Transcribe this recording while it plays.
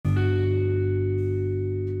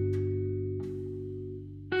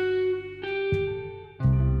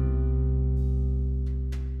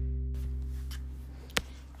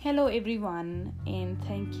Hello, everyone, and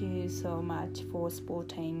thank you so much for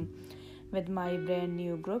supporting with my brand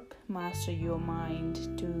new group, Master Your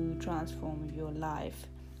Mind to Transform Your Life.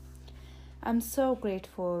 I'm so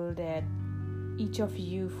grateful that each of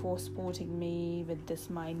you for supporting me with this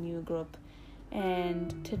my new group.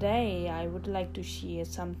 And today I would like to share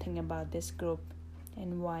something about this group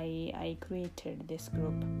and why I created this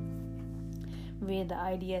group, where the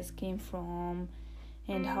ideas came from,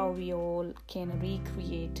 and how we all can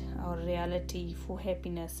recreate our reality for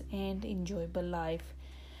happiness and enjoyable life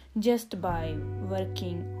just by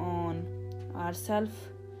working on ourselves,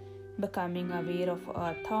 becoming aware of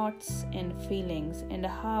our thoughts and feelings, and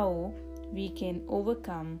how we can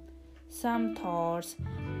overcome some thoughts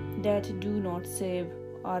that do not serve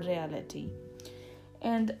our reality.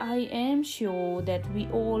 And I am sure that we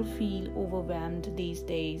all feel overwhelmed these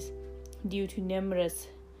days due to numerous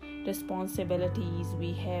responsibilities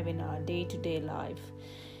we have in our day-to-day life,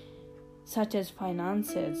 such as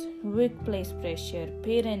finances, workplace pressure,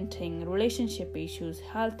 parenting, relationship issues,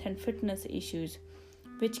 health and fitness issues,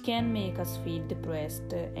 which can make us feel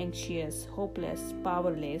depressed, anxious, hopeless,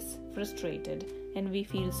 powerless, frustrated, and we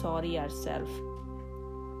feel sorry ourselves.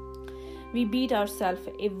 We beat ourselves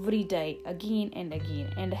every day again and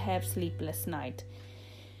again and have sleepless nights.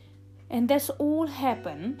 And that's all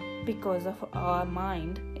happen because of our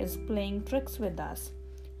mind is playing tricks with us.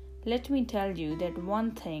 Let me tell you that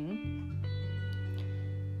one thing,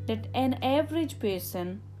 that an average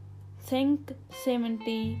person think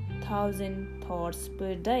 70,000 thoughts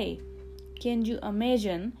per day. Can you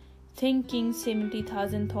imagine thinking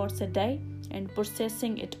 70,000 thoughts a day and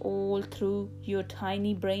processing it all through your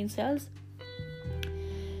tiny brain cells?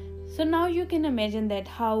 So now you can imagine that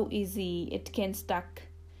how easy it can stuck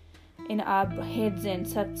in our heads and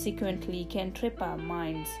subsequently can trip our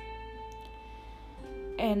minds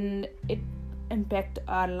and it impact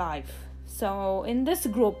our life. So in this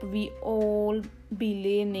group we all be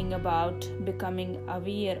learning about becoming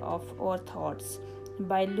aware of our thoughts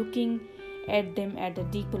by looking at them at a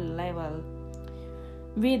deeper level,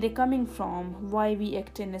 where they're coming from, why we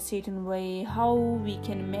act in a certain way, how we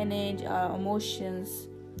can manage our emotions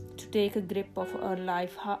to take a grip of our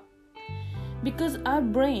life, because our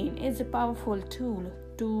brain is a powerful tool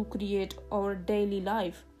to create our daily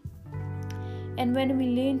life. And when we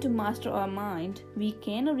learn to master our mind, we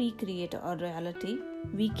can recreate our reality.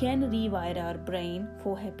 We can rewire our brain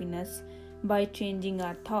for happiness by changing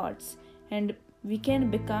our thoughts, and we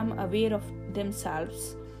can become aware of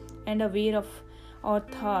themselves and aware of our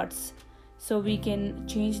thoughts so we can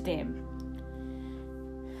change them.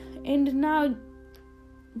 And now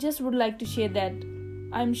just would like to share that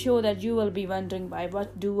I'm sure that you will be wondering why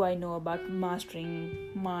what do I know about mastering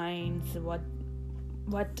minds, what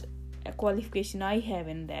a qualification I have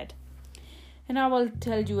in that. And I will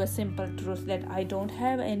tell you a simple truth that I don't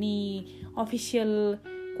have any official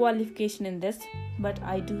qualification in this, but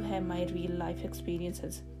I do have my real life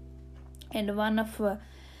experiences. And one of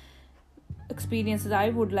experiences I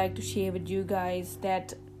would like to share with you guys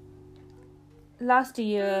that last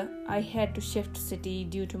year I had to shift city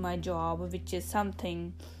due to my job, which is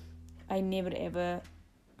something I never ever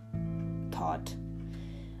thought.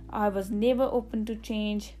 I was never open to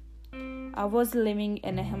change. I was living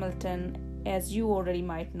in Hamilton, as you already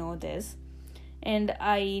might know this, and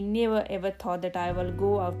I never ever thought that I will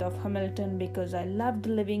go out of Hamilton because I loved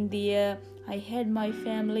living there. I had my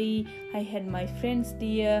family, I had my friends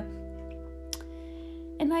there,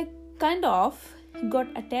 and I kind of got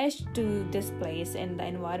attached to this place and the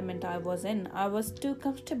environment I was in. I was too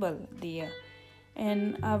comfortable there,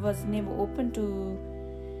 and I was never open to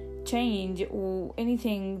change or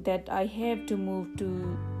anything that I have to move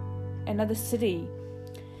to another city.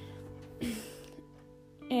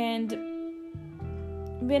 And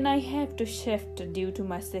when I have to shift due to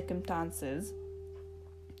my circumstances,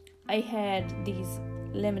 I had these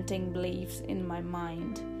limiting beliefs in my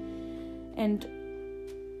mind, and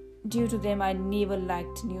due to them I never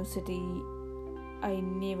liked new city. I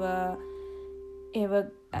never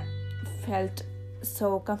ever felt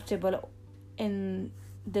so comfortable in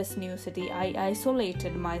this new city. I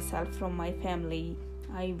isolated myself from my family.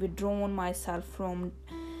 I withdrawn myself from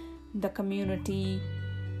the community.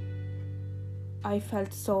 I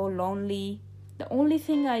felt so lonely. The only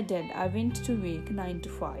thing I did, I went to work 9 to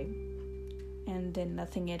 5 and then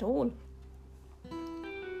nothing at all.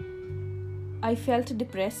 I felt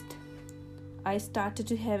depressed. I started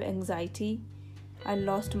to have anxiety. I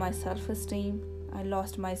lost my self-esteem. I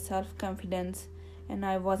lost my self-confidence, and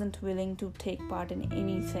I wasn't willing to take part in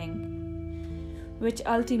anything, which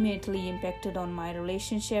ultimately impacted on my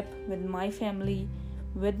relationship with my family,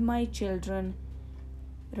 with my children,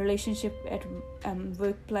 relationship at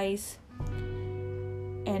workplace,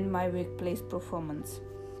 and my workplace performance.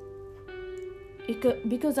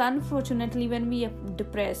 Because unfortunately, when we are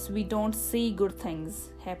depressed, we don't see good things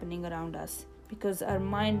happening around us because our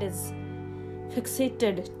mind is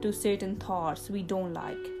fixated to certain thoughts we don't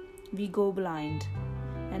like. We go blind,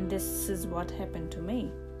 and this is what happened to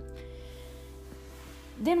me.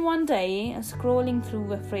 Then one day, scrolling through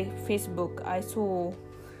Facebook, I saw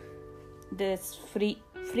this free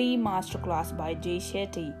masterclass by Jay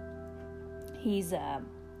Shetty. He's an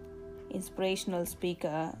inspirational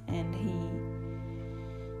speaker, and he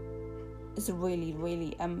is a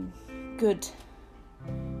really good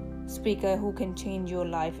speaker who can change your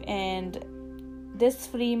life. And this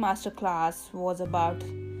free masterclass was about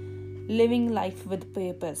living life with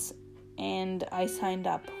purpose, and I signed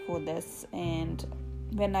up for this. And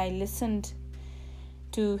when I listened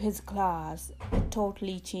to his class, it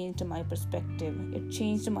totally changed my perspective. It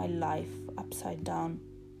changed my life upside down.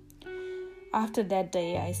 After that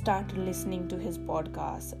day, I started listening to his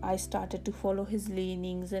podcast. I started to follow his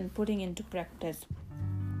leanings and putting into practice,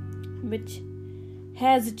 which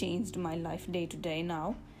has changed my life day to day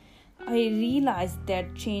now. I realized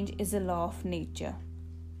that change is a law of nature.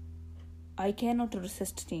 I cannot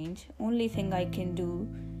resist change. Only thing I can do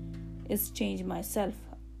is change myself,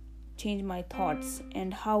 change my thoughts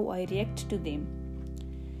and how I react to them.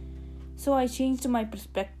 So I changed my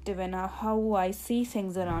perspective and how I see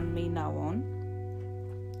things around me now on.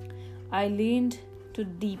 I learned to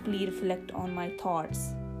deeply reflect on my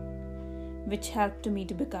thoughts, which helped me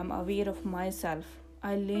to become aware of myself.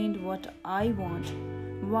 I learned what I want.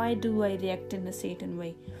 Why do I react in a certain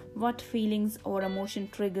way? What feelings or emotion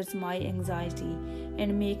triggers my anxiety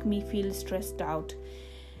and make me feel stressed out?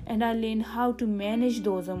 And I learned how to manage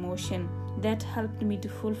those emotions. That helped me to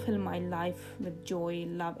fulfill my life with joy,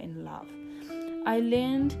 love, and love. I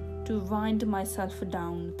learned to wind myself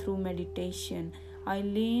down through meditation. I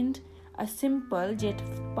learned a simple yet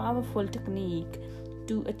powerful technique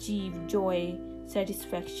to achieve joy,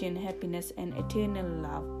 satisfaction, happiness, and eternal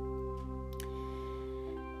love.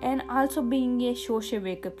 And also, being a social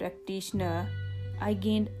worker practitioner, I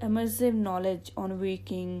gained immersive knowledge on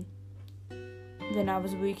working when I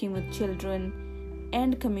was working with children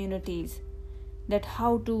and communities, that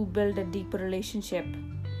how to build a deeper relationship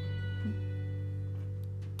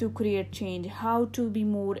to create change, how to be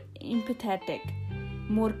more empathetic,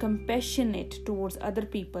 more compassionate towards other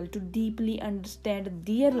people, to deeply understand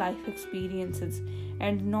their life experiences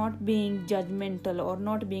and not being judgmental or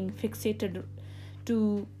not being fixated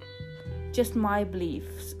to just my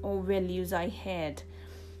beliefs or values I had.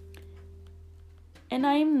 And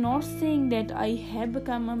I am not saying that I have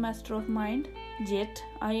become a master of mind, yet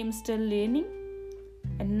I am still learning.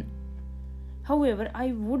 And however,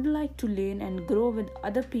 I would like to learn and grow with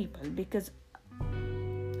other people, because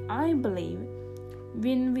I believe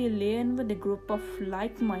when we learn with a group of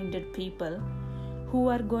like-minded people who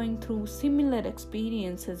are going through similar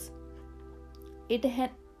experiences, it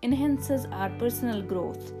enhances our personal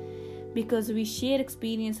growth, because we share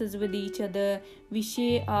experiences with each other, we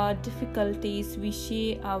share our difficulties, we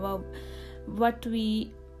share what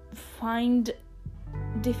we find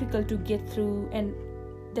difficult to get through, and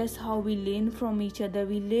that's how we learn from each other.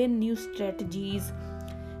 We learn new strategies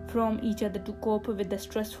from each other to cope with the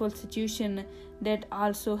stressful situation that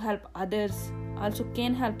also help others, also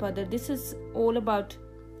can help others. This is all about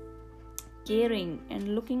caring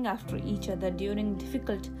and looking after each other during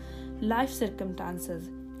difficult life circumstances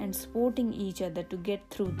and supporting each other to get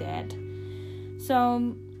through that.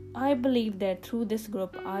 So I believe that through this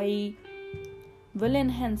group I will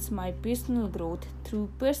enhance my personal growth through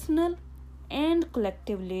personal and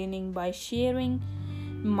collective learning by sharing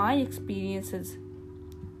my experiences,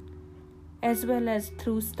 as well as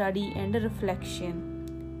through study and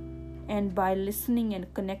reflection, and by listening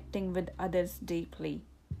and connecting with others deeply.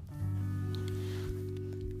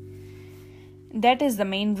 That is the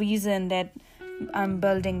main reason that I'm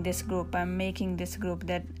building this group. I'm making this group,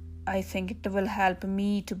 that I think it will help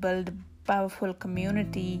me to build a powerful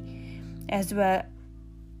community, as well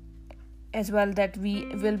that we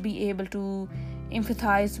will be able to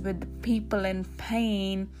empathize with people in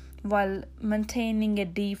pain while maintaining a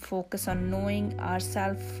deep focus on knowing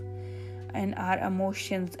ourselves and our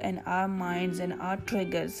emotions and our minds and our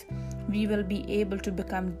triggers. We will be able to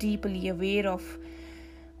become deeply aware of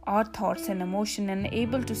our thoughts and emotion, and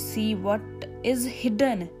able to see what is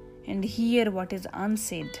hidden and hear what is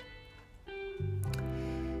unsaid.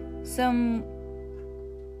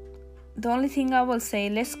 The only thing I will say,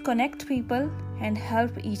 let's connect people and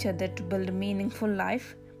help each other to build a meaningful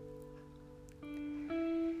life.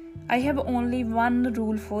 I have only one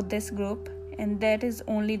rule for this group, and that is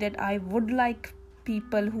only that I would like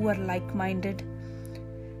people who are like-minded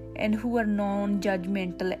and who are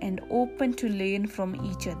non-judgmental and open to learn from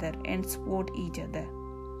each other and support each other.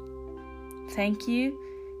 Thank you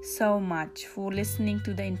so much for listening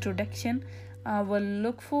to the introduction. I will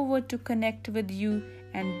look forward to connect with you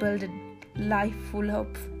and build a life full of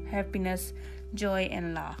happiness, joy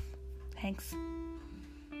and love. Thanks.